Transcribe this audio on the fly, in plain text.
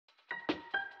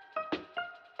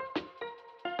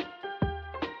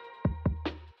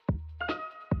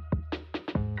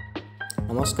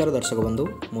नमस्कार दर्शक बंधु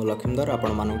मु लक्ष्मीधर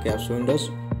आपण मानक apps Windows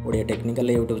Odia technical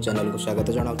YouTube channel को स्वागत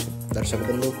जनाऊँ। दर्शक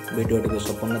बंधु वीडियो को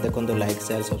संपूर्ण देखो, लाइक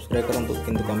शेयर सब्सक्राइब करूँ,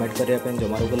 किंतु कमेंट करने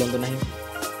जमार भूलु ना।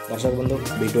 दर्शक बंधु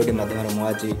वीडियो माध्यम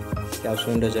मुझे एप्स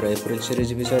विंडोज एप्रिल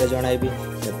सीरीज विषय जनइबी।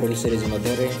 एप्रिल सीरीज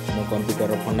मध्य मु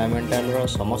कंप्यूटर फंडामेंटाल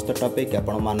समस्त टॉपिक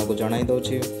आपण मानक जणाई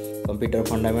दउछि। कंप्यूटर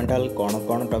फंडामेंटाल कौन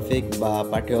कौन टॉपिक बा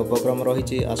पाठ्य उपक्रम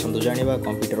रही आसतु जानिबा।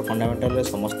 कंप्यूटर फंडामेंटाल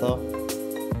समस्त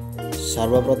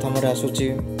सर्वप्रथम आसूची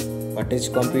what is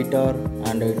computer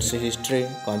and it's history,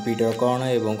 computer कौन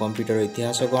एवं कंप्यूटर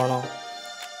इतिहास कौन।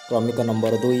 क्रमिक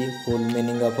number 2 full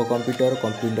meaning of computer,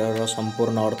 computer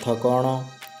संपूर्ण अर्थ कौन।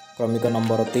 क्रमिक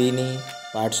number 3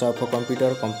 parts of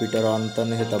computer, computer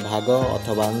अंतर्निहित भाग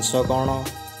अथवा अंश कौन।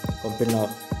 कंप्यूटर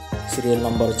सीरियल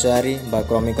नंबर 4 बा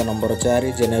क्रमिक number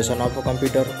 4 generation of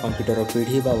computer, computer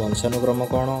पीढ़ी बा वंशानुक्रम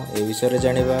कौन ए विषय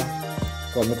जानिबा।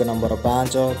 क्रमिक number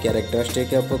 5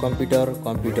 characteristic of computer,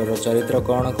 computer चरित्र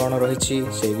कौन कौन रही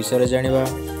से विषय जानिबा।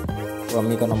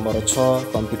 क्रमिक नंबर 6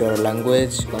 कंप्यूटर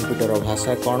लैंग्वेज, कंप्यूटर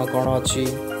भाषा कौन कौन अच्छी।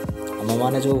 आम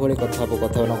मैंने जो भाई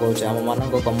कथन कहे आम मान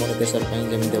कम्युनिकेशन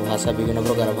जमी भाषा विभिन्न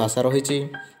प्रकार भाषा रही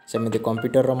सेमती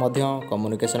कंप्यूटर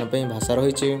कम्युनिकेशन भाषा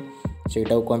रही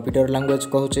सेटा कंप्यूटर लैंग्वेज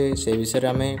कहूचे से विषय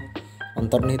आम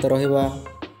अंतर्निहित रहा।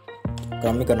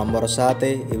 क्रमिक number 7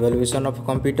 evolution of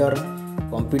computer,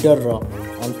 computer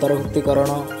अंतर्भुक्तिकरण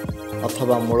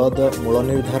अथवा मूल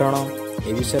निर्धारण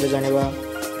ए विषय जानिबा।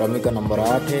 क्रमिक number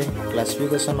 8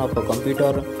 classification of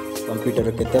computer, computer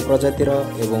केते प्रजातिर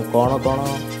एवं कौन कौन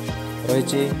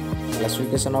रही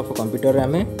क्लासिफिकेशन ऑफ कंप्यूटर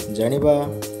आम जानिबा।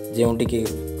 जेउटिकी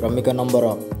क्रमिक नंबर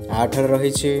 8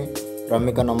 रही।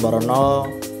 क्रमिक नंबर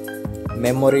 9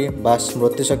 मेमोरी बा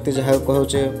स्मृति शक्ति जहाँ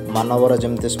कहे मानवर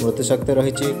जमती स्मृति शक्ति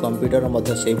रही कंप्यूटर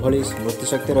मध्य से भली स्मृति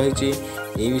शक्ति रही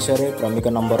ये विषय क्रमिक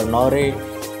नंबर 9 रे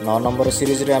 9 नंबर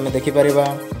सीरीज रे आम देखिपर।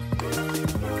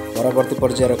 परवर्ती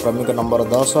पर्यायर क्रमिक नंबर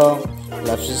 10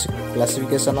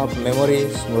 क्लासिफिकेशन ऑफ मेमोरी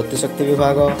स्मृति शक्ति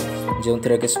विभाग, जो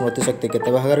थे कि स्मृति शक्ति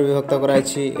केते भाग में विभक्त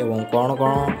कराई एवं कौन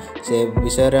कौन से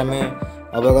विषय आम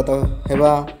अवगत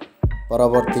होगा।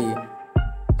 परवर्ती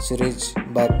सीरीज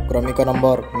बा क्रमिक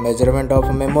number measurement of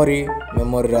memory,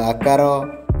 memory आकार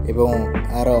एवं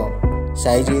आर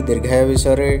साइज दीर्घायु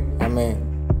विषय आम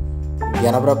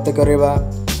ज्ञान प्राप्त करवा,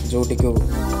 जोटि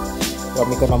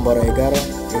क्रमिक नंबर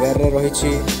 11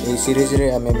 रही सीरीज रे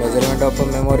आम मेजरमेंट ऑफ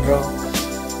मेमोरी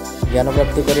ज्ञान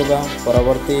प्राप्ति करवा।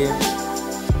 परवर्ती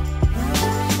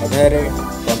अध्याय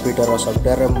कंप्यूटर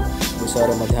सॉफ्टवेयर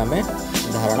विषय आम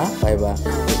धारणा पाइबा।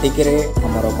 एतिके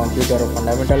हमर कंप्यूटर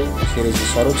फंडामेंटाल सीरीज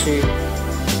सरुछि।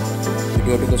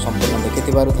 वीडियोटी को संपूर्ण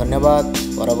देखिथिबारु धन्यवाद।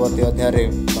 परवर्ती अध्याय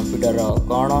कंप्यूटर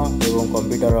कौन एवं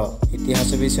कंप्यूटर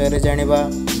इतिहास विषय रे जानिबा।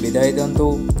 विदाय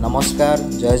दियंतु। नमस्कार,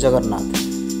 जय जगन्नाथ।